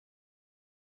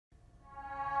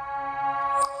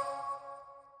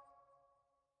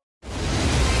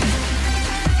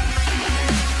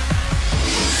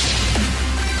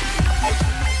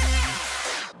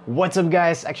What's up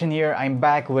guys? Action here. I'm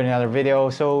back with another video.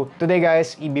 So today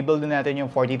guys, i-build natin yung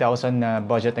 40,000 na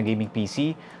budget na gaming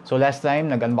PC. So last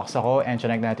time, nag-unbox ako and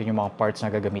check natin yung mga parts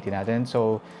na gagamitin natin.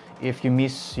 So if you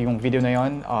miss yung video na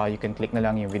yon, you can click na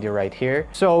lang yung video right here.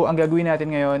 So ang gagawin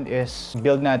natin ngayon is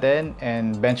build natin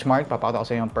and benchmark. Papakita ko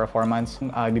sa yung performance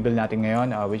i-build natin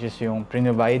ngayon, which is yung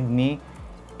pre-provide ni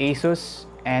ASUS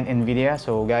and Nvidia.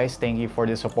 So guys, thank you for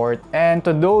the support. And to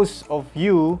those of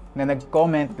you na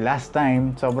nag-comment last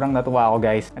time, sobrang natuwa ako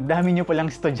guys. Ang dami nyo palang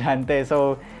estudyante.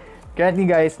 So currently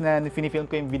guys, na finifilm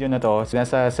ko yung video na to,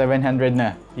 nasa 700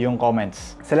 na yung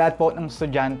comments. Sa lahat po ng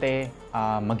estudyante,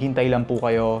 maghintay lang po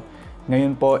kayo.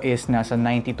 Ngayon po is nasa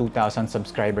 92,000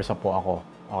 subscribers na po ako.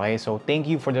 Okay, so thank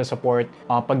you for the support.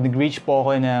 Pag nag-reach po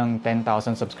ako ng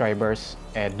 10,000 subscribers,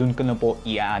 dun ko na po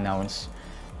i-announce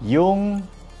yung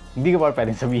hindi ko pa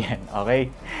pwedeng sabihin,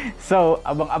 okay? So,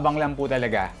 abang-abang lang po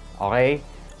talaga, okay?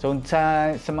 So,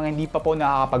 sa mga hindi pa po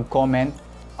nakakapag-comment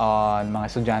mga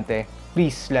estudyante,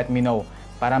 please let me know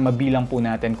para mabilang po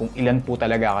natin kung ilan po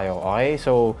talaga kayo, okay?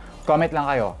 So, comment lang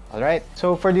kayo, alright?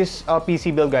 So, for this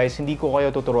PC build guys, hindi ko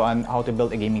kayo tuturuan how to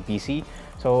build a gaming PC.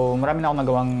 So, marami na akong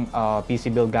nagawang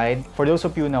PC build guide. For those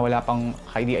of you na wala pang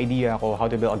idea ko how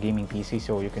to build a gaming PC,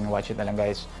 so you can watch it na lang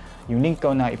guys. Yung link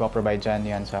ko na ipaprovide dyan,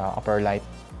 yan sa upper left.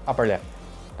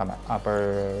 Tama. Upper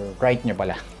right nyo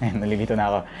pala. Nalilito na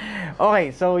ako. Okay,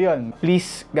 so yun.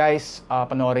 Please guys,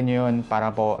 panoorin nyo yun para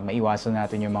po maiwasan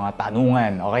natin yung mga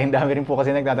tanungan. Okay, ang dami rin po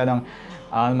kasi nagtatanong,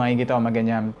 makikita o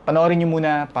maganyan. Panoorin nyo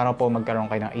muna para po magkaroon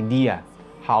kayo ng idea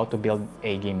how to build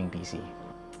a gaming PC.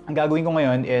 Ang gagawin ko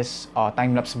ngayon is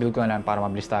time-lapse build ko na lang para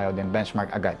mabilis tayo, then benchmark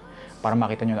agad. Para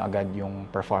makita nyo na agad yung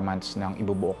performance ng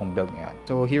ibubuo kong build ngayon.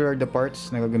 So here are the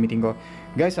parts na gagamitin ko.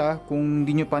 Guys kung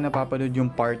hindi nyo pa napapanood yung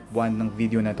part 1 ng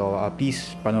video na to,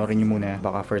 please panoorin nyo muna.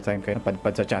 Baka first time kayo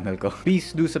napadpad sa channel ko.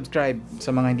 Please do subscribe sa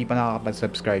mga hindi pa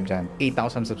nakakapag-subscribe dyan.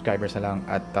 8,000 subscribers na lang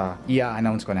at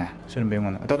i-announce ko na. So ano ba yung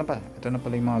ano? Ito na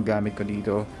pala yung mga gamit ko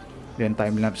dito. Then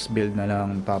time-lapse build na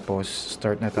lang. Tapos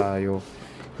start na tayo.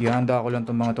 Ihanda ko lang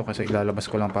itong mga to kasi ilalabas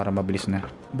ko lang para mabilis na.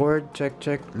 Board, check.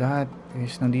 Lahat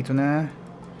is nandito na.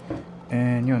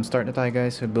 And yun, start na tayo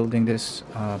guys building this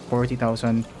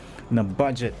 40,000 na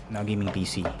budget na gaming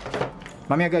PC.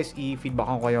 Mamaya guys, i-feedback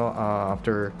ko kayo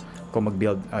after ko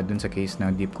mag-build dun sa case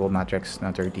ng DeepCool Matrexx na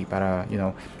 30 para, you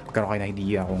know, magkaroon kayo na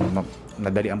idea kung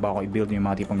nadalian ba ako i-build yung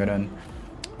mga tipong gano'n.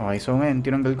 Okay, so ngayon,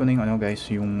 tinanggal ko na yung ano guys,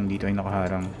 yung dito ay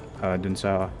nakaharang dun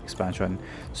sa expansion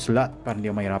slot para hindi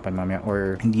ako mahirapan mamaya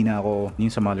or hindi na ako yung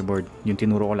sa motherboard yung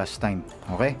tinuro ko last time.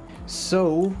 Okay,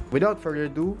 so without further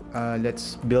ado,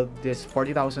 let's build this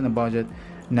 40,000 na budget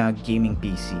na gaming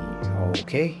PC.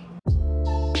 Okay,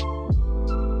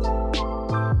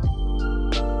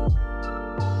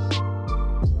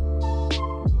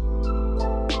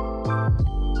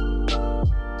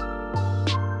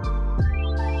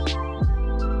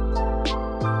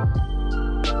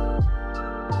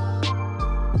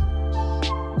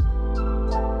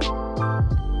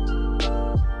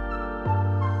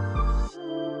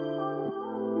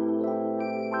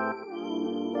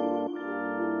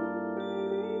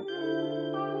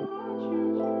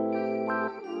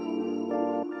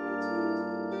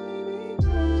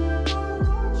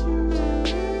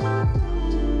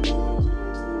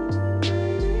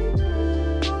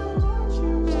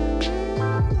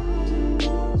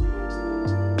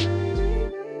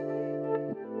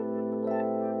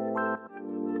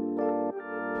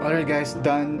 alright guys,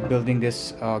 done building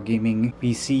this gaming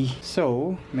PC.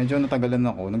 So, medyo natagalan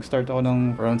ako. Nag-start ako ng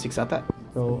around 6 ata.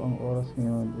 So, ang oras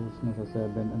ngayon is nasa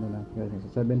 7, ano na guys, nasa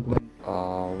 7:20.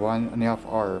 1.5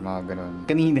 hour, mga ganun.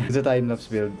 Kanina, sa time-lapse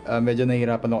build, medyo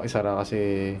nahihirapan ako isara kasi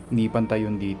hindi pantay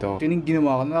yun dito. So, yung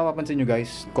ginawa ko, napapansin nyo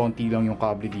guys, konti lang yung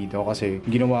kable dito kasi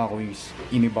ginawa ko is,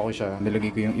 iniba ko siya,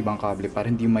 nilagay ko yung ibang kable para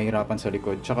hindi mahirapan sa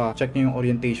likod. Tsaka, check nyo yung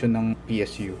orientation ng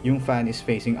PSU. Yung fan is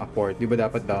facing upward, di ba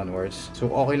dapat downwards?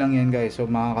 So, okay lang yan guys. So,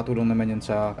 makakatulong naman yan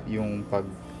sa yung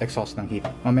pag-exhaust ng heat.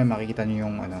 Mamaya makikita nyo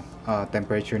yung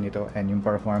temperature nito and yung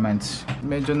performance.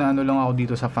 Medyo na ano lang ako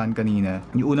dito sa fan kanina.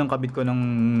 Yung unang kabit ko ng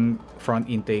front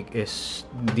intake is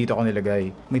dito ko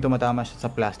nilagay. May tumatama siya sa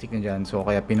plastic na dyan, so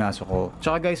kaya pinasok ko.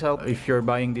 Tsaka guys, if you're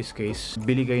buying this case,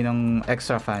 bili kayo ng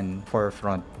extra fan for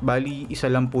front. Bali, isa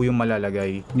lang po yung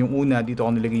malalagay. Yung una, dito ko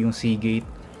nilagay yung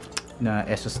Seagate na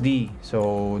SSD. So,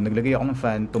 naglagay ako ng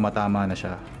fan, tumatama na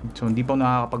siya. So, hindi pa ako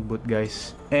nakakapag-boot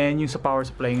guys. And yung sa power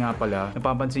supply nga pala,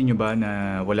 napapansin nyo ba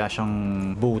na wala siyang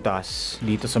butas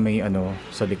dito sa may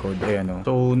sa likod. Ayan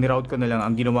So, niroute ko na lang.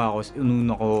 Ang ginawa ko is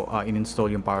inuna ko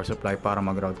in-install yung power supply para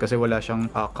mag-route. Kasi wala siyang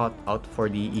cut out for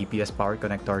the EPS power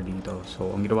connector dito.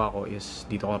 So, ang ginawa ko is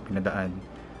dito ko pinadaan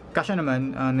Kasya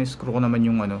naman, na-screw ko naman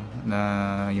yung ano,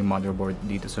 na yung motherboard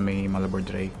dito sa may motherboard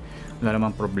tray. Wala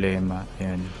namang problema.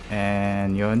 Ayan.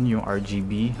 And yun, yung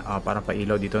RGB, para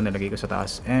pailaw dito, nilagay ko sa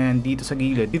taas. And dito sa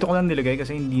gilid, dito ko lang nilagay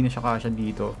kasi hindi na siya kasya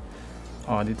dito.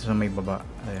 Dito sa may baba.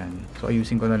 Ayan. So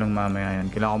ayusin ko na lang mamaya yan.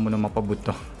 Kailangan ko muna mapabot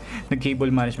to. Nag-cable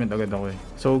management agad ako eh.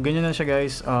 So ganyan na siya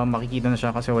guys. Makikita na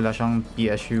siya kasi wala siyang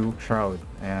PSU shroud.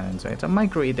 Ayan. So it's a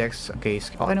micro 8X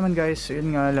case. Okay naman guys.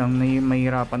 Yun nga lang.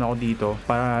 Mahirapan ako dito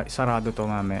para isarado to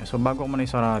mamaya. So bago ko muna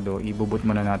isarado, ibubut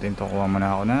muna natin to. Kuha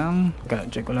muna ako ng...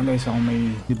 Check ko lang guys kung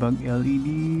may debug LED.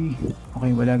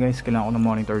 Okay, wala guys. Kailangan ko ng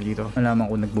monitor dito. Malaman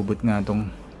ko nagbubut nga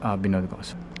tong binod ko.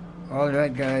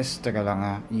 Alright guys. Teka lang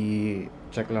ha.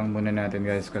 I-check lang muna natin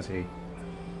guys kasi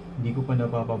hindi ko pa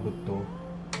napapabot to.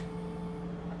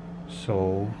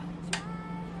 So,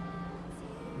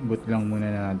 boot lang muna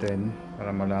natin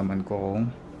para malaman ko kung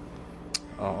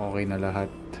okay na lahat.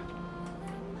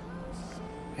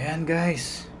 Ayan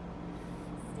guys,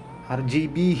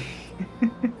 RGB.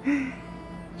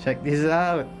 Check this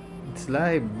out. It's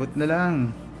live. Boot na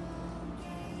lang.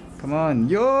 Come on.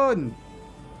 Yun!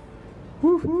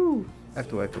 Woohoo!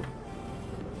 F2, F2.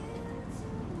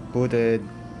 Booted.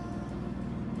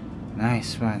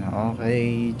 Nice man.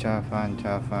 Okay, chafan.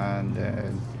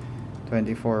 Then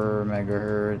 24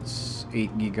 megahertz,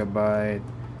 8 gigabyte,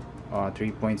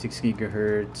 3.6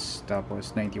 gigahertz,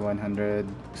 tapos 9100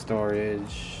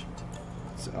 storage,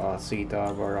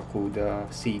 SATA, Barracuda,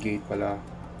 Seagate pala.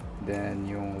 Then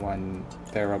yung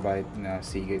 1 terabyte na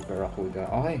Seagate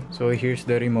Barracuda. Okay, so here's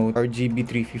the remote. RGB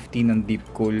 350 ng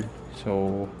DeepCool.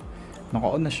 So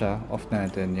naka-on na siya. Off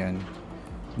natin yan.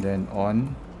 Then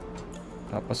on.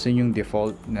 Tapos yun yung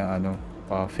default na ano,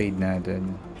 fade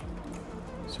natin.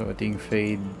 So ito yung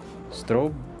fade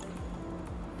strobe.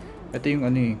 Ito yung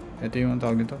ano eh, ito yung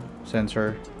tawag nito,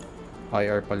 sensor,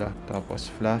 IR pala.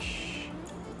 Tapos flash.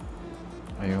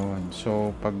 Ayun.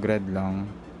 So pag red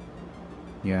lang,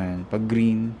 yan. Pag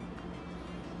green,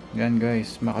 yan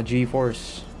guys, maka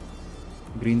GeForce.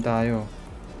 Green tayo.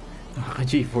 Maka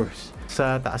GeForce.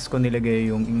 Sa taas ko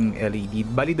nilagay yung LED.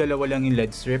 Bali dalawa lang yung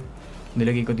LED strip.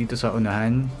 Nilagay ko dito sa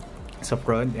unahan, sa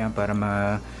front, yan, para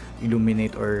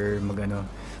ma-illuminate or magano.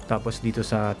 Tapos dito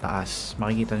sa taas,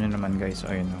 makikita nyo naman guys,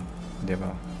 ayun o,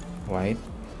 diba? White.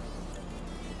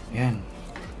 Yan.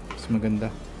 Mas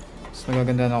maganda. Mas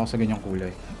nagaganda na ako sa ganyang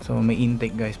kulay. So may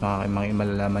intake guys,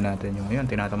 malalaman natin yung, ayun,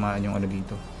 tinatamaan yung ano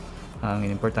dito. Ang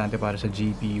importante para sa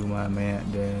GPU mamaya.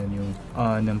 Then yung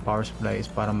ng power supply is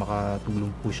para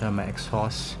makatulong po siya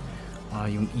ma-exhaust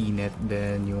yung init.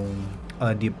 Then yung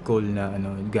DeepCool na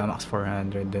ano, Gammaxx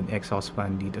 400, then exhaust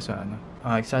fan dito sa ano.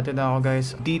 Excited na ako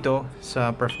guys dito sa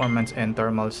performance and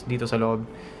thermals dito sa loob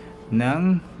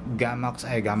ng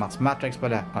Gammaxx Matrexx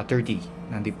pala, 30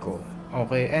 ng DeepCool.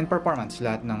 Okay, and performance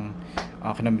lahat ng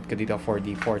kinamit ka dito for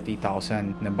the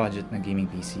 40,000 na budget na gaming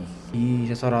PC.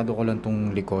 Isasarado ko lang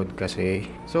tong likod kasi.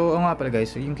 So nga pala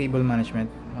guys, yung cable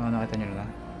management, nakita nyo na.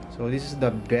 So this is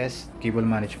the best cable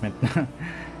management na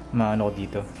maano ko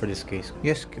dito for this case.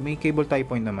 Yes, may cable tie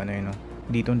point naman, ayun, no?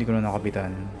 Dito hindi ko na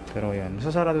nakapitan. Pero yan,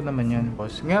 masasarado naman yan.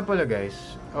 Nga pala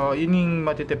guys, yun yung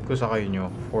matitip ko sa kayo nyo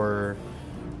for,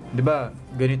 di ba,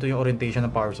 ganito yung orientation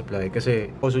ng power supply.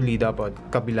 Kasi supposedly dapat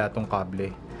kabila tong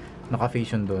kable.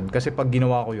 Naka-face yun doon. Kasi pag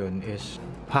ginawa ko yun is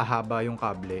hahaba yung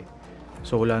kable.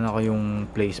 So wala na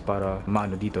kayong place para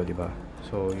maano dito, di ba?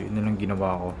 So yun na lang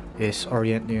ginawa ko. Is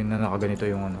orient yun na nakaganito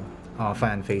yung ano,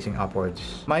 fan facing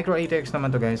upwards. Micro 8X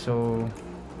naman to guys, so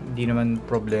hindi naman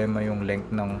problema yung length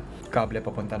ng kable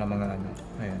papunta ng mga ano.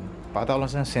 Ayan. Pakita ko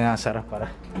lang sa sinasara para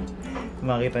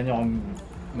makita nyo kung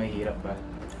mahirap ba.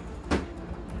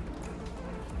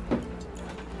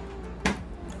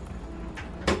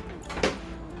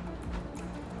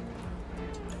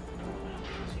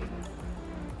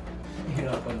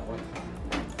 Hirapan ako.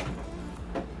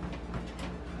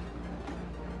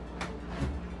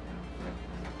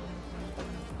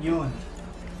 Yun.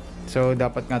 So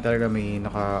dapat nga talaga may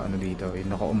naka ano dito,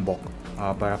 yung naka-umbok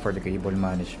para for the cable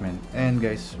management. And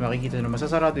guys, makikita nyo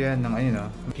masasarado yan ng ano,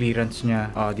 clearance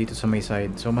niya dito sa may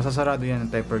side. So masasarado yan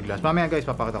ng tempered glass. Mamaya guys,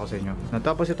 papakita ko sa inyo.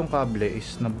 Tapos itong kable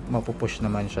is mapupush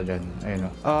naman siya dyan. Ayun,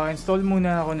 install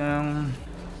muna ako ng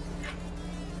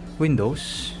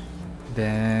Windows.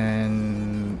 Then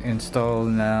install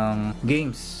ng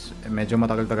games. Medyo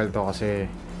matagal-tagal to kasi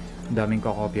daming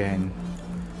kokopyahin.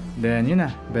 Then yun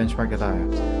na, benchmark na tayo.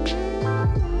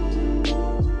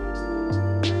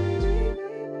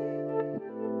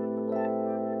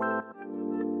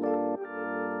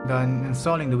 Done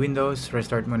installing the Windows,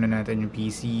 restart muna natin yung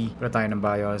PC para tayo ng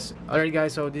BIOS. Alright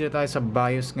guys, so dito tayo sa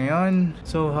BIOS ngayon.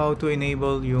 So how to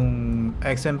enable yung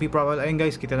XMP profile. Ayun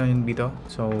guys, kita na yun dito.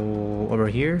 So over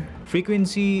here,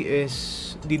 frequency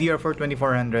is DDR4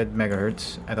 2400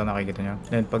 MHz. Ito nakikita nyo.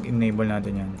 Then pag enable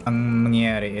natin yan, ang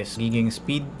mangyayari is giging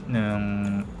speed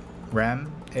ng RAM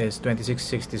is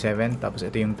 2667, tapos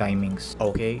ito yung timings.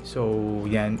 Okay, so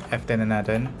yan, F10 na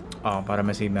natin para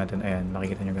ma-save natin. Ayan,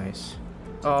 makikita nyo guys.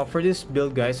 For this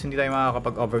build guys, hindi tayo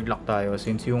makakapag-overclock tayo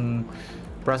since yung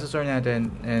processor natin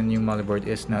and yung motherboard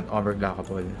is not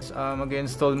overclockable.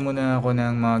 Mag-install muna ako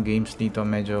ng mga games dito,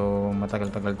 medyo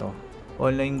matagal-tagal to.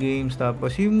 Online games,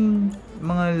 tapos yung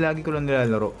mga lagi ko lang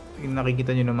nilalaro, yung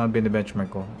nakikita nyo ng mga bine-benchmark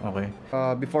ko. Okay.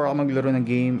 Before ako maglaro ng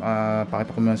game,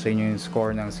 pakita ko muna sa inyo yung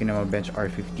score ng Cinebench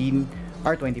R15.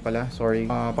 R20 pala, sorry.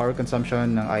 Power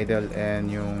consumption ng idle and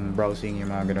yung browsing, yung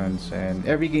mga ganun. And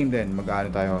every game din, mag-ano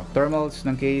tayo. Thermals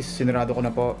ng case, sinarado ko na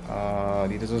po.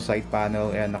 Dito sa side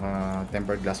panel, and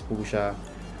naka-tempered glass po siya.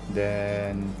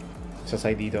 Then, sa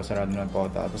side dito, sarado na po.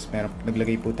 Tapos,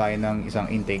 naglagay po tayo ng isang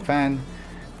intake fan.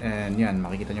 And yan,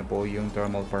 makikita nyo po yung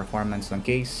thermal performance ng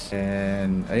case.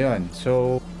 And, ayun.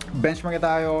 So, benchmark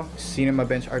na tayo.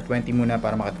 Cinebench R20 muna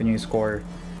para makita nyo yung score.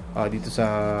 Dito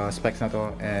sa specs na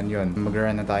to, and yun,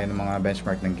 mag-run na tayo ng mga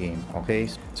benchmark ng game. Okay,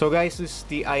 so guys, this is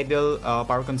the idle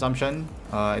power consumption.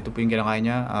 Ito po yung kinakaya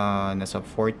niya, nasa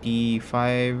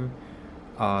 45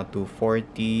 to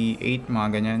 48, mga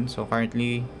ganyan. So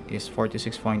currently is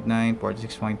 46.9,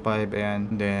 46.5,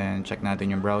 and then check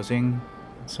natin yung browsing.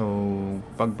 So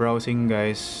pag browsing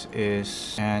guys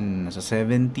is nasa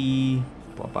 70,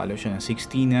 papalo siya ng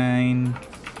 69,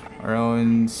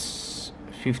 around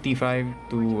 55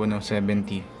 to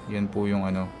 70. Yan po yung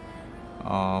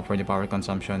for the power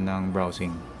consumption ng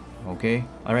browsing. Okay?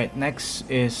 Alright, next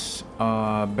is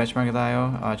benchmark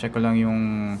tayo. Check ko lang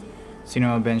yung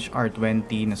Cinebench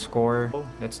R20 na score.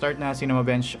 Let's start na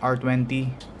Cinebench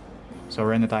R20. So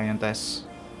run na tayo ng test.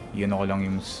 Yun ako lang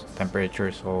yung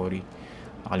temperature. Sorry,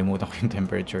 nakalimutan ko yung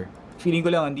temperature. Feeling ko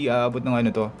lang hindi aabot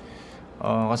ng to.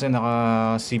 Kasi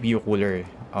naka CPU cooler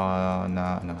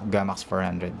na Gammaxx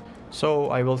 400.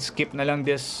 So, I will skip na lang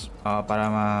this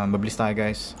para mabilis tayo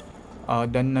guys.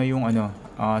 Done na yung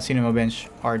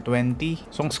Cinebench R20.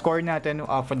 So, ang score natin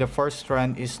for the first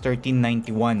run is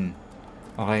 1391.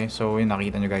 Okay, so yun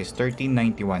nakita nyo guys,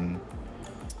 1391.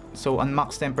 So, ang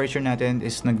max temperature natin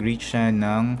is nag-reach siya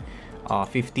ng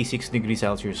 56 degrees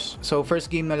Celsius. So,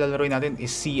 first game na lalaroin natin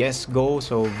is CSGO.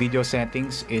 So, video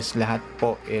settings is lahat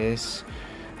po is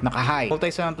naka-high.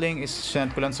 Multi-sampling is set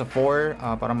ko lang sa 4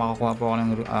 para makakuha po ako ng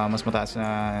mas mataas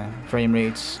na frame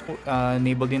rates.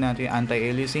 Enable din natin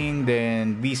anti-aliasing,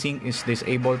 then V-Sync is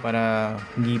disabled para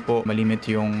hindi po malimit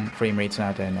yung frame rates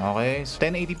natin. Okay, so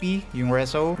 1080p yung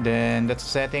reso, then that's the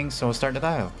settings. So start na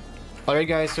tayo. Alright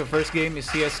guys, so first game is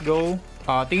CSGO.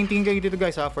 Tingin-tingin kayo dito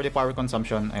guys for the power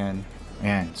consumption.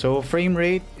 Ayan. So frame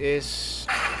rate is,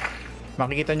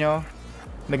 makikita nyo,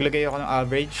 naglagay ako ng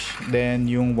average, then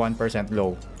yung 1%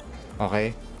 low.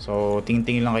 Okay? So,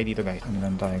 tingin-tingin lang kayo dito guys. Ano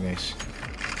lang tayo guys.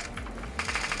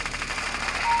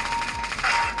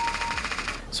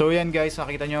 So, yan guys.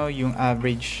 Nakita nyo yung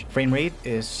average frame rate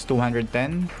is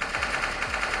 210.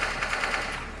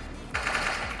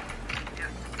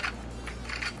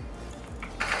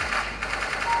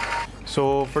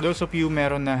 So, for those of you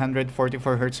meron na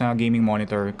 144Hz na gaming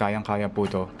monitor, kayang-kaya po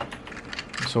to.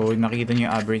 So, nakita nyo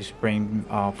yung average frame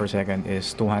per second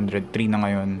is 203 na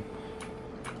ngayon.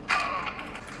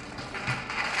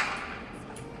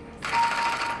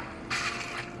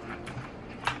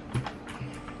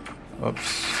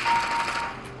 Oops.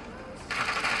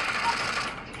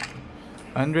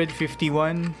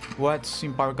 151 watts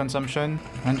yung power consumption.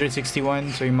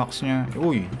 161, so yung max nya.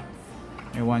 Uy,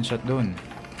 may one shot dun.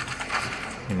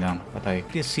 Yun lang, patay.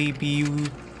 The CPU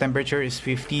temperature is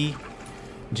 50.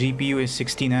 GPU is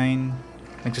 69.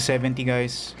 Nagsa 70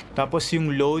 guys. Tapos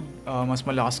yung load, mas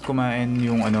malakas kumain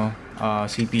yung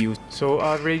CPU. So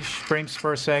average frames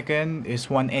per second is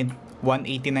 189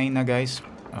 na guys.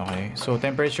 Okay, so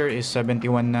temperature is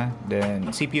 71 na.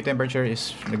 Then CPU temperature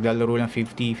is naglalaro lang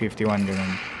 50, 51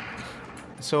 ganun.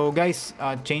 So guys,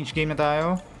 change game na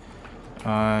tayo.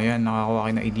 Yan, nakakuha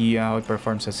kayo na idea how it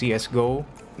performs sa CSGO.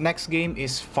 Next game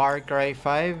is Far Cry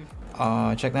 5.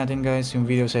 Check natin guys yung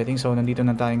video settings. So nandito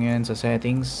na tayo ngayon sa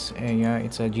settings. Yeah,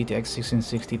 it's a GTX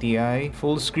 1660 Ti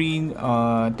full screen,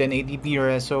 1080p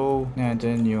reso.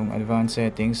 Natin yung advanced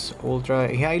settings, ultra.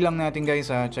 I-high lang natin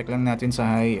guys, check lang natin sa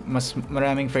high. Mas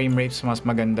maraming frame rates, mas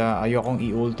maganda. Ayokong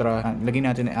i-ultra. Lagyan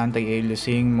natin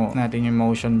anti-aliasing mo natin yung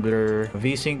motion blur,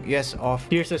 VSync yes off.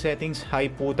 Here's the settings.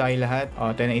 High po tayo lahat,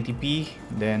 1080p.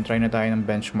 Then try na tayo ng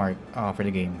benchmark for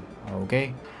the game.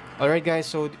 Okay, alright guys,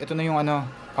 so ito na yung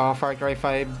Far Cry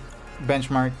 5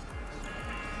 benchmark.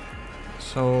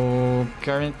 So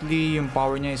currently yung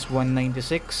power niya is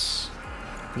 196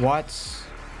 watts.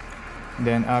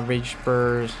 Then average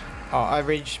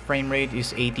frame rate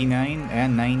is 89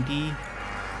 and 90.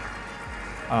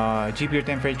 GPU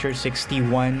temperature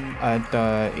 61 at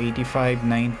 85,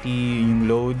 90 yung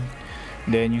load.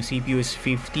 Then yung CPU is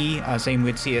 50, same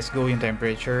with CSGO yung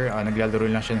temperature, naglalaro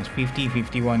lang siya ng 50,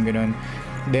 51 ganun.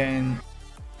 Then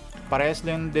parehas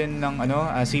lang din ng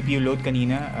CPU load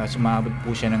kanina, sumabot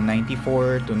po siya ng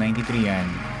 94 to 93 yan.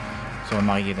 So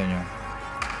makikita nyo.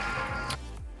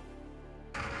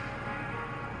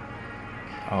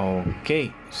 Okay,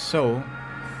 so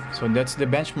that's the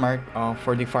benchmark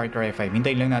for the Far Cry 5.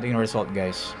 Hintayin lang natin yung result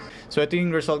guys. So ito yung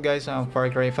result guys,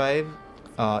 Far Cry 5,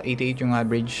 88 yung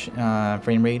average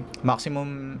frame rate.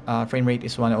 Maximum frame rate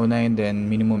is 109, then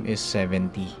minimum is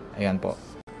 70. Ayan po.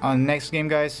 Next game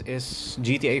guys is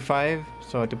GTA 5.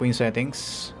 So ito po yung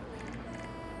settings.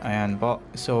 Ayan po.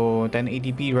 So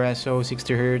 1080p reso,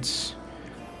 60Hz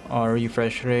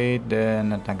refresh rate.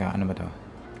 Then ano ba to?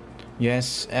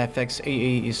 Yes,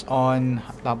 FXAA is on.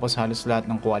 Tapos halos lahat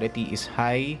ng quality is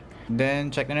high. Then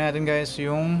check na natin guys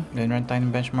yung runtime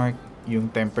benchmark.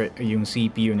 Yung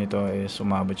CPU nito is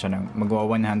umabot siya ng magwa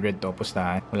 100 to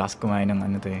pustahan. Wala kasi kumain ng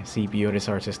CPU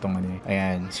resources tong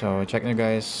Ayan, so check na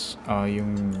guys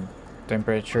yung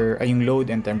temperature, yung load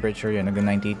and temperature yan, nag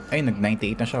 98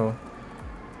 na siya oh.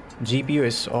 GPU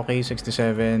is okay,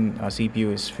 67, CPU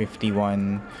is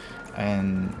 51,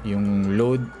 and yung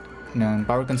load ng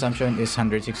power consumption is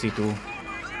 162.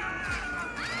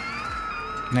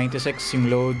 96 yung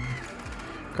load.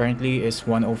 Currently is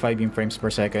 105 yung frames per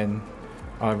second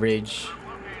average.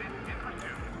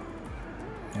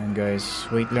 And guys,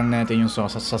 wait lang natin yung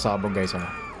sasabog guys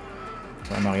para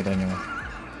makita nyo.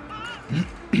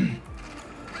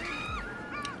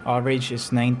 Average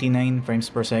is 99 frames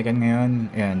per second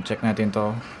ngayon. Ayan, check natin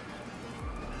to.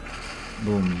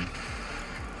 Boom.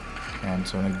 Ayan,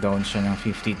 so nag-down siya ng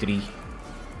 53.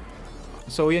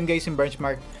 So yan guys yung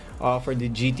benchmark for the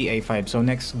GTA 5. So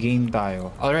next game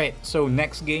tayo. Alright, so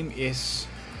next game is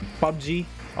PUBG.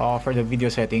 For the video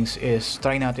settings is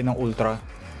try natin ng ultra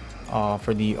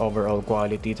for the overall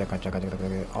quality.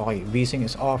 Okay, VSync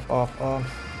is off.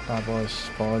 Tapos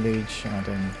foliage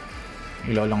natin.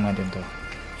 Ilaw lang natin to.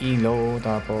 Ilaw,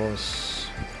 tapos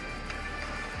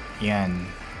yan.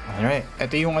 Alright,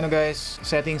 ito yung guys,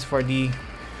 settings for the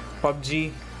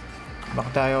PUBG. Back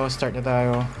tayo, start na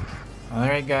tayo.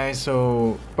 Alright guys,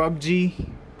 so PUBG.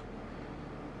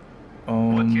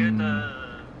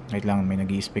 Wait lang, may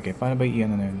nag-i-speak Paano ba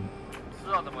i-ano na yun?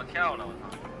 Saan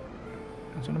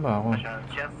na ba ako?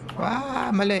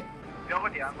 Mali!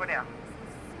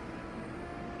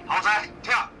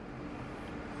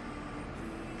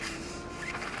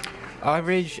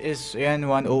 Average is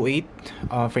 108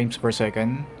 frames per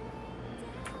second.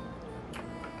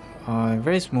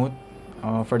 Very smooth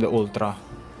for the ultra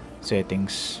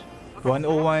settings.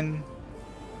 101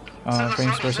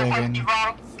 frames per second.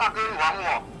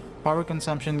 Power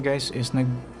consumption guys is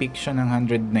nag-peak siya ng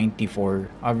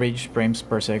 194. Average frames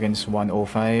per second is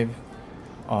 105.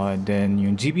 Then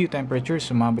yung GPU temperature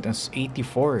sumabot as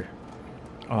 84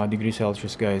 degrees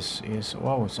Celsius guys. Is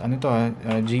wow, ano to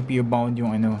GPU bound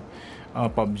yung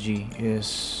PUBG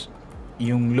is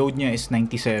yung load niya is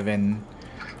 97.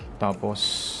 Tapos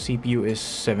CPU is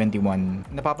 71.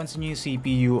 Napapansin niyo yung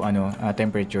CPU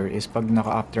temperature is pag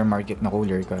naka-aftermarket na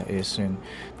cooler ka is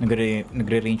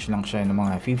nagre-range lang siya ng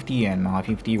mga 50 yan,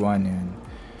 mga 51 yan.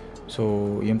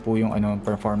 So yan po yung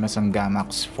performance ng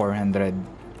Gammaxx 400.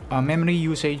 Memory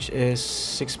usage is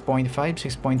 6.5,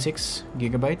 6.6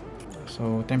 GB.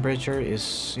 So temperature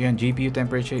is GPU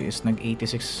temperature is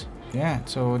nag-86. Yeah,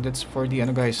 so that's for the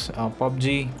guys,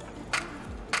 PUBG.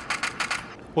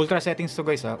 Ultra settings to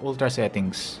guys ultra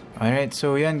settings. Alright,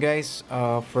 so yan guys,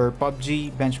 for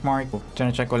PUBG benchmark,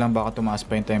 check ko lang baka tumaas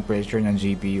pa yung temperature ng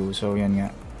GPU. So yan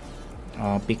nga,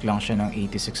 peak lang siya ng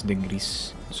 86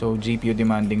 degrees. So GPU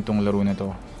demanding tong laro na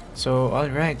to. So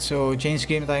alright, so change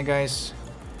game tayo guys.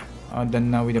 Done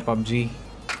na with the PUBG.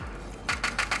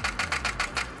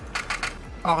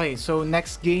 Okay, so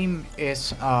next game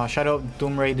is Shadow of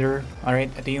Tomb Raider.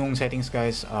 Alright, ito yung settings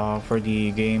guys for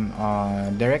the game.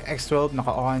 DirectX 12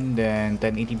 naka-on, then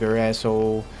 1080p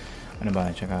reso. Ano ba?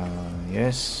 Tsaka,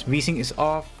 yes. VSync is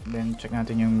off. Then check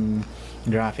natin yung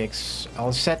graphics.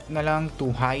 I'll set na lang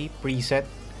to high preset.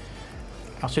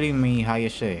 Actually, may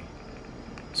highest siya eh.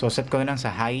 So set ko na lang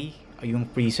sa high yung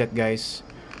preset guys.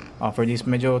 For this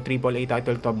medyo AAA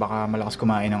title to, baka malakas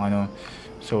kumain ng ano.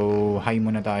 So high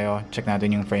muna tayo. Check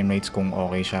natin yung frame rates kung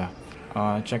okay siya.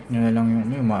 Check nyo na lang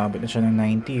yung maabot na siya ng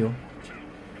 90 oh.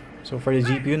 So for the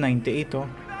GPU 98 oh.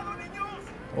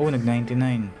 Oh, nag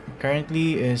 99.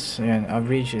 Currently is ayan,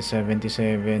 average is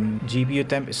 77. GPU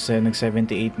temp is nag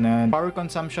 78 na. Power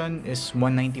consumption is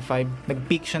 195.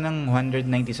 Nag-peak siya ng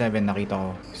 197 nakita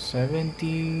ko.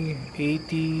 70,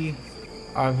 80,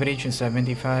 average is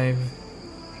 75,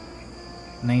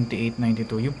 98,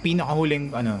 92. Yung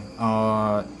pinakahuling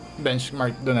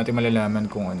benchmark doon natin malalaman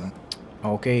kung ano.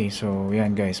 Okay, so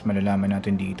yan guys, malalaman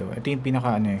natin dito. Ito yung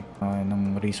pinaka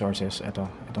ng resources.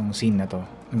 Itong scene na to.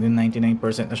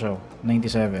 Nag-99% na siya.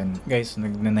 97. Guys,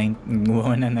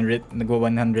 nagwa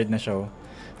 100 na siya.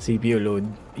 CPU load.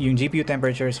 Yung GPU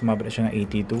temperature, sumabot siya ng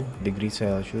 82 degrees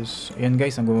Celsius. Ayan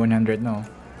guys, nagwa 100 na.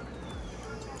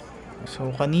 So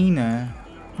kanina,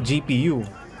 GPU.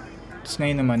 Tapos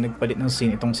ngayon naman, nagpalit ng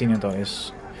scene. Itong scene na to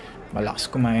is malakas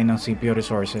kumain ng CPU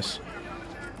resources.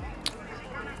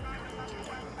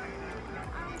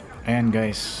 Ayan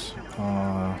guys,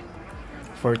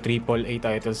 for AAA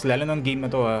titles, lalo ng game na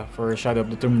to for Shadow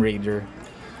of the Tomb Raider,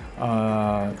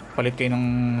 palit kayo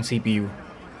ng CPU.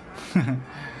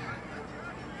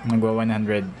 Nagwa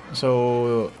 100.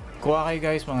 So kuha kayo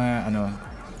guys mga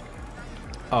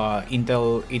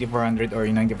Intel 8400 or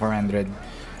yung 9400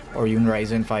 or yung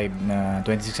Ryzen 5 na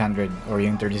 2600 or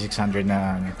yung 3600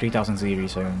 na 3000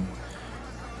 series.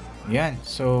 Yan,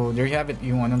 so there you have it,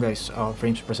 yung guys,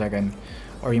 frames per second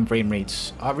or yung frame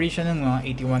rates. Average siya ng mga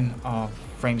 81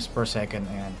 frames per second.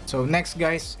 Ayan. So next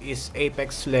guys is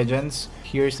Apex Legends.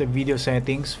 Here's the video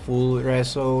settings, full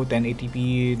reso,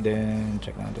 1080p, then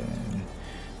check natin.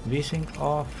 VSync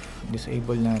off,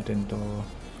 disable natin to.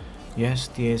 Yes,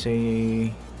 TSA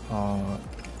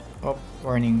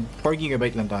warning,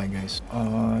 4GB lang tayo guys.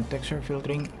 Texture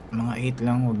filtering, mga 8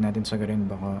 lang, huwag natin sagarin,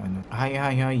 baka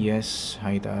high, yes,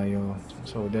 high tayo.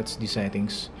 So that's the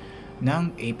settings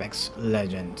ng Apex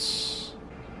Legends.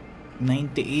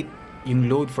 98 yung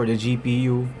load for the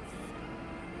GPU,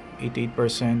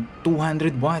 88%,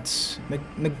 200 watts.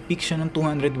 Nag-peak siya ng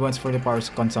 200 watts for the power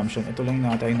consumption. Ito lang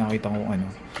natin nakita ko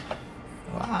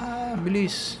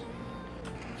bilis.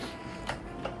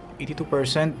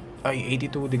 82%, ay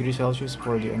 82 degrees Celsius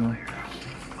for the 99.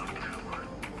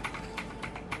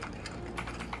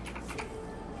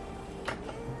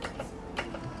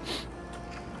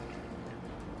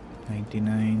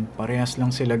 Parehas lang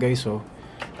sila guys for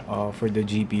the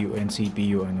GPU and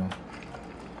CPU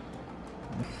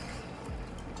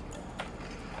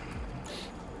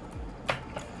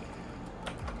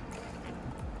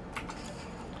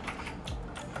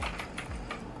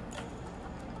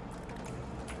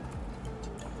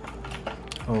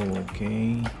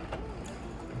Okay.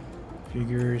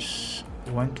 Figures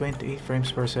 128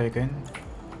 frames per second.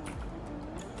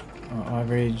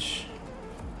 Average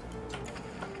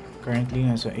currently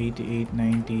nasa 88,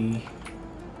 90,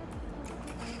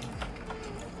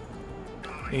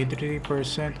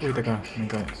 83%. Uy, taka, my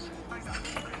god.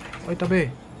 Uy, tabi.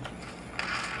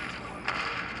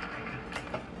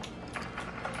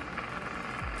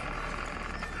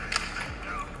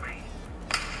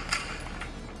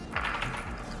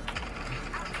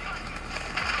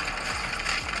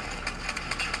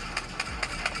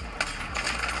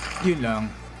 Yun lang.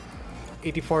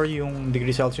 84 yung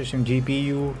degree Celsius yung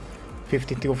GPU,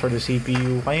 52 for the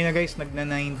CPU. Kanina guys,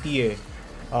 nagna-90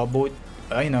 both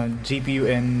GPU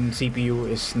and CPU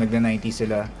is nagna-90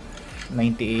 sila.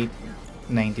 98,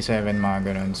 97 mga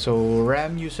ganun. So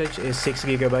RAM usage is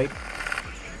 6GB.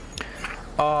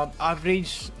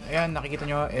 Average, ayan, nakikita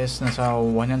nyo is nasa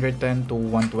 110 to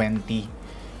 120.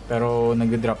 Pero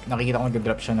nag-drop, nakikita ko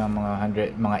nag-drop siya ng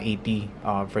mga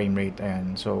 80 frame rate.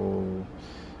 Ayan, so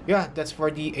yeah, that's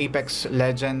for the Apex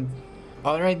Legend.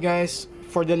 Alright guys,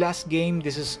 for the last game,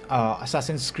 this is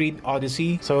Assassin's Creed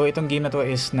Odyssey. So itong game na to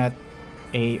is not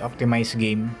a optimized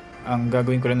game. Ang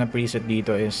gagawin ko lang na preset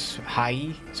dito is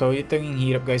high. So ito yung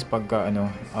hirap guys pagka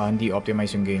hindi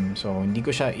optimize yung game. So hindi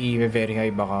ko siya i-very high,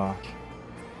 baka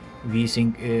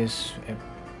VSync is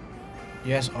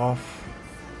yes, off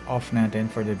natin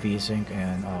for the VSync.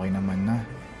 Ayan, okay naman na.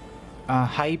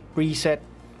 High preset.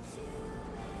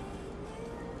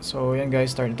 So yan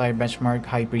guys, start tayo benchmark,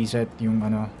 high preset yung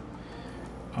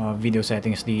video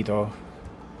settings dito.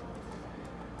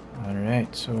 Alright,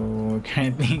 so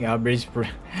currently average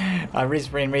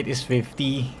frame rate is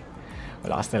 50.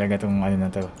 Malakas talaga tong ano na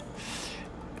to.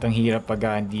 Itong hirap pag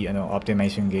hindi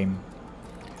optimize yung game.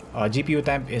 GPU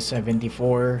temp is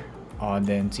 74,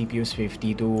 then CPU is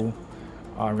 52,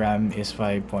 RAM is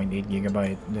 5.8 GB,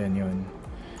 then yun.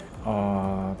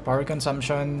 Power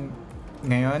consumption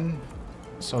ngayon,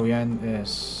 so yan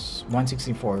is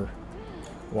 164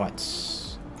 watts.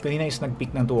 Kanina is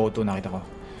nag-peak ng 202, nakita ko.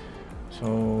 So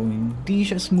hindi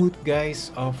siya smooth guys.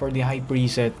 For the high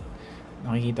preset,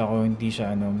 nakikita ko hindi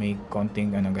siya may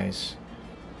konting guys.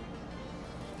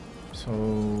 So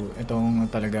itong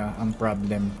talaga ang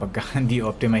problem pagka hindi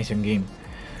optimize yung game.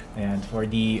 Ayan, for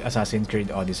the Assassin's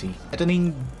Creed Odyssey. Ito na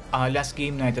yung last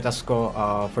game na itatest ko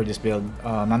for this build.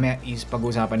 Mamaya is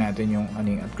pag-uusapan natin yung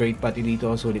upgrade pati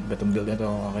dito. Sulit ba itong build na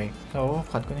to? Okay. So,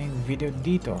 cut ko na yung video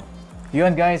dito.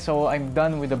 Yun guys, so I'm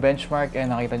done with the benchmark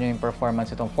and nakita nyo yung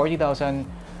performance itong 40,000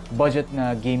 budget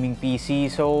na gaming PC.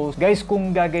 So guys,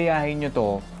 kung gagayahin nyo to,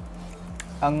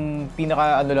 ang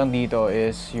pinaka lang dito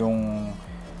is yung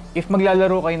if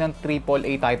maglalaro kayo ng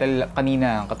AAA title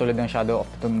kanina, katulad ng Shadow of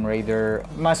the Tomb Raider,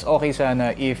 mas okay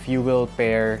sana if you will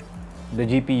pair the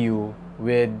GPU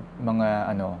with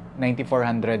mga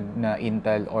 9400 na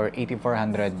Intel or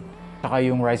 8400, saka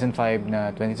yung Ryzen 5 na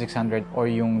 2600 or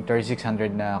yung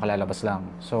 3600 na kalalabas lang.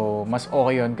 So mas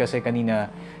okay yun kasi kanina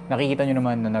nakikita nyo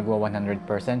naman na nagwa 100%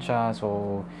 siya.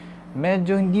 So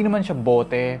medyo hindi naman siya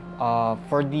bote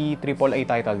for the AAA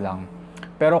title lang.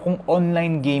 Pero kung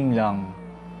online game lang,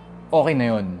 okay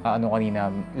na yun.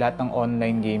 Kanina, lahat ng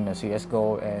online game na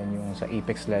CSGO and yung sa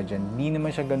Apex Legend, hindi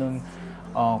naman siya ganun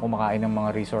kumakain ng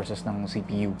mga resources ng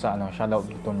CPU sa Shadow of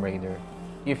the Tomb Raider.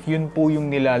 If yun po yung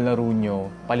nilalaro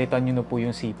nyo, palitan nyo na po yung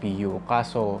CPU.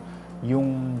 Kaso,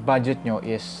 yung budget nyo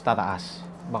is tataas.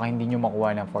 Baka hindi nyo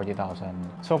makuha ng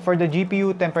 40,000. So, for the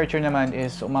GPU temperature naman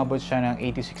is umabot siya ng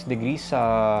 86 degrees sa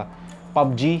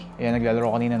PUBG. Ayan, naglalaro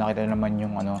kanina, nakita naman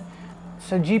yung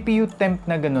sa GPU temp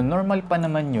na ganun, normal pa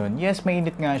naman yun. Yes,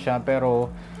 mainit nga siya, pero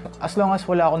as long as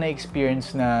wala ako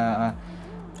na-experience na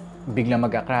biglang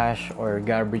mag-crash or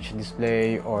garbage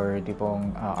display or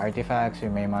tipong artifacts,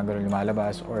 yung may mga ganun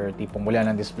lumalabas, or tipong wala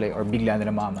ng display or bigla na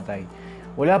mamamatay.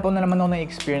 Wala pa na naman ako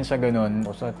na-experience sa ganun.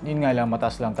 So, yun nga lang,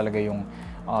 mataas lang talaga yung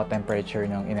temperature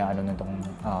ng nitong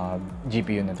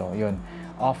GPU na to. Yun.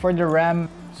 For the RAM,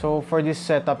 so for this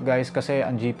setup guys, kasi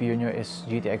ang GPU nyo is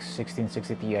GTX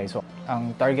 1660 Ti. So,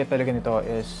 ang target talaga nito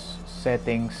is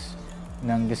settings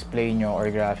ng display nyo or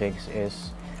graphics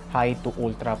is high to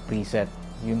ultra preset.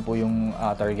 Yun po yung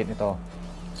target nito.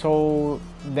 So,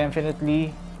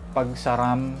 definitely, pag sa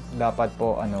RAM, dapat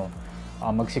po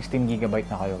mag 16 GB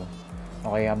na kayo.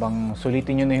 Okay, habang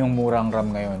sulitin nyo na yung murang RAM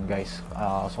ngayon, guys.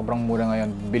 Sobrang mura ngayon.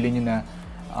 Bilhin nyo na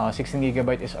 16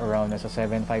 GB is around nasa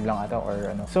 7.5 lang ata or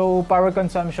So, power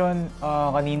consumption,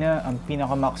 kanina, ang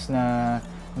pinaka-max na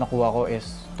nakuha ko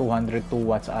is 202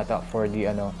 watts ata for the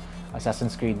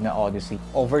Assassin's Creed na Odyssey.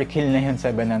 Overkill na yun,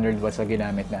 700 watts na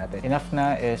ginamit natin. Enough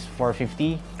na is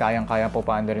 450. Kayang-kaya po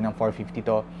paanda rin ng 450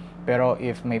 to. Pero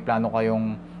if may plano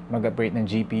kayong mag-upgrade ng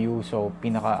GPU, so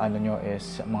pinaka nyo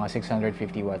is mga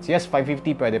 650 watts. Yes,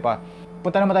 550 pwede pa.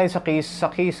 Punta naman tayo sa case.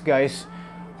 Sa case guys,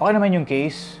 okay naman yung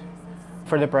case.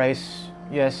 For the price,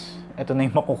 yes, ito na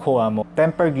yung makukuha mo.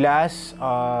 Tempered glass,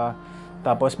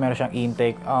 tapos meron siyang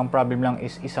intake. Ang problem lang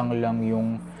is isang lang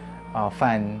yung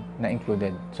fan na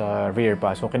included sa rear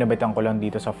pa. So kinabitan ko lang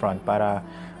dito sa front para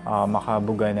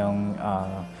makabuga ng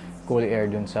cool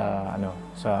air dun sa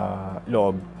sa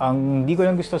loob. Ang hindi ko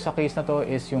lang gusto sa case na to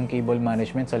is yung cable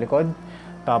management sa likod.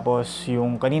 Tapos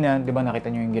yung kanina, 'di ba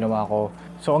nakita niyo yung ginawa ko.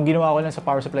 So ang ginawa ko lang sa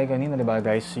power supply kanina, 'di ba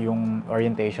guys, yung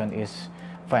orientation is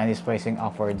fan is facing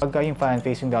upwards. Pagka yung fan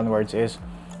facing downwards is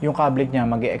yung cable niya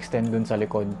mag-e-extend dun sa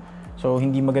likod. So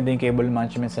hindi maganda yung cable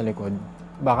management sa likod.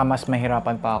 Baka mas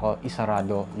mahirapan pa ako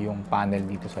isarado yung panel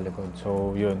dito sa likod.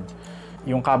 So, yun.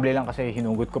 Yung kable lang kasi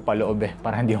hinugot ko pa loob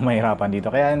para hindi ako mahirapan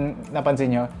dito. Kaya napansin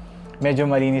nyo, medyo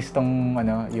malinis tong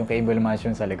yung cable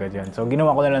management sa likod yun. So,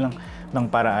 ginawa ko na lang ng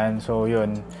paraan. So,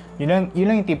 yun. Yun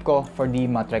lang yung tip ko for the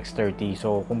Matrexx 30.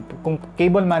 So, kung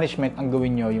cable management ang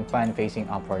gawin nyo, yung fan facing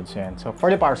upwards yan. So,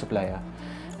 for the power supply,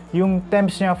 yung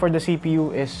temps niya for the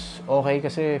CPU is okay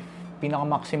kasi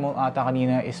pinaka-maximum ata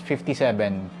kanina is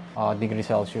 57 degrees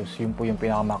Celsius. Yun po yung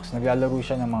pinaka-max. Naglalaro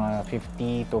siya ng mga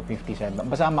 50 to 57.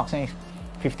 Basta ang max niya is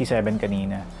 57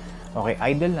 kanina. Okay,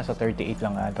 idle nasa 38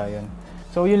 lang ata yun.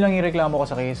 So, yun lang yung reklamo ko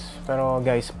sa case. Pero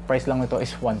guys, price lang nito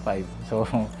is 1.5. So,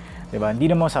 di ba? Hindi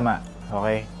na mo sama.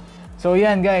 Okay? So,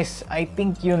 yan guys. I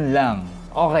think yun lang.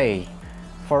 Okay.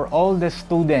 For all the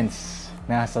students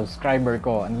na subscriber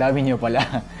ko. Ang dami nyo pala.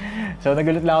 So,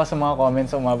 nagulat lang ako sa mga comments.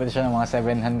 So, umabot siya ng mga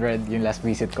 700 yung last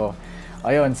visit ko.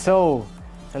 Ayun, so,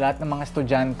 sa lahat ng mga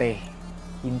estudyante,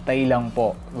 hintay lang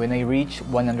po. When I reach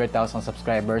 100,000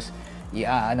 subscribers,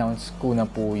 i-announce ko na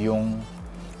po yung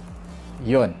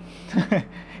yun.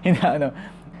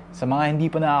 Sa mga hindi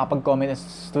pa nakakapag-comment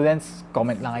students,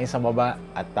 comment lang kayo sa baba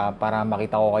at para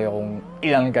makita ko kayo kung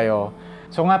ilan kayo.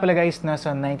 So nga pala guys,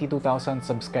 nasa 92,000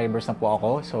 subscribers na po ako.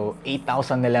 So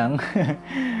 8,000 na lang.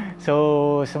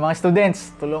 So sa mga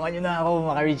students, tulungan nyo na ako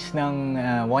maka-reach ng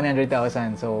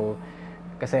 100,000. So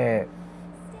kasi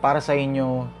para sa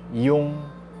inyo yung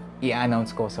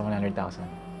i-announce ko sa 100,000.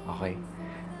 Okay?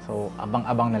 So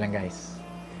abang-abang na lang guys.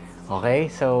 Okay?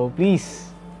 So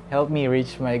please help me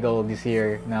reach my goal this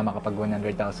year na makapag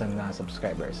 100,000 na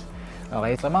subscribers.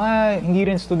 Okay? Sa mga hindi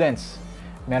rin students,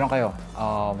 meron kayo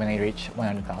when I reach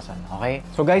 100,000. Okay?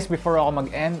 So guys, before ako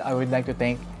mag-end, I would like to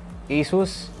thank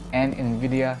ASUS and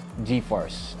Nvidia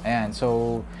Geforce. Ayan.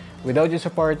 So, without your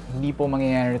support, hindi po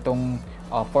mangyayari itong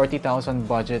 40,000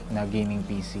 budget na gaming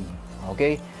PC.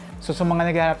 Okay? So, sa mga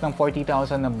naghahanap ng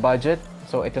 40,000 na budget,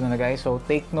 so ito na guys. So,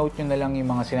 take note nyo na lang yung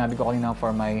mga sinabi ko kanina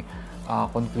for my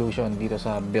conclusion dito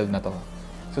sa build na to.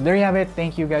 So there you have it.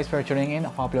 Thank you guys for tuning in.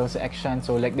 Ako upload sa Xtian.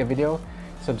 So like the video,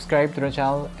 subscribe to the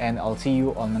channel, and I'll see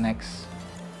you on the next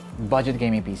budget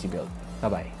gaming PC build.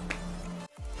 Bye bye.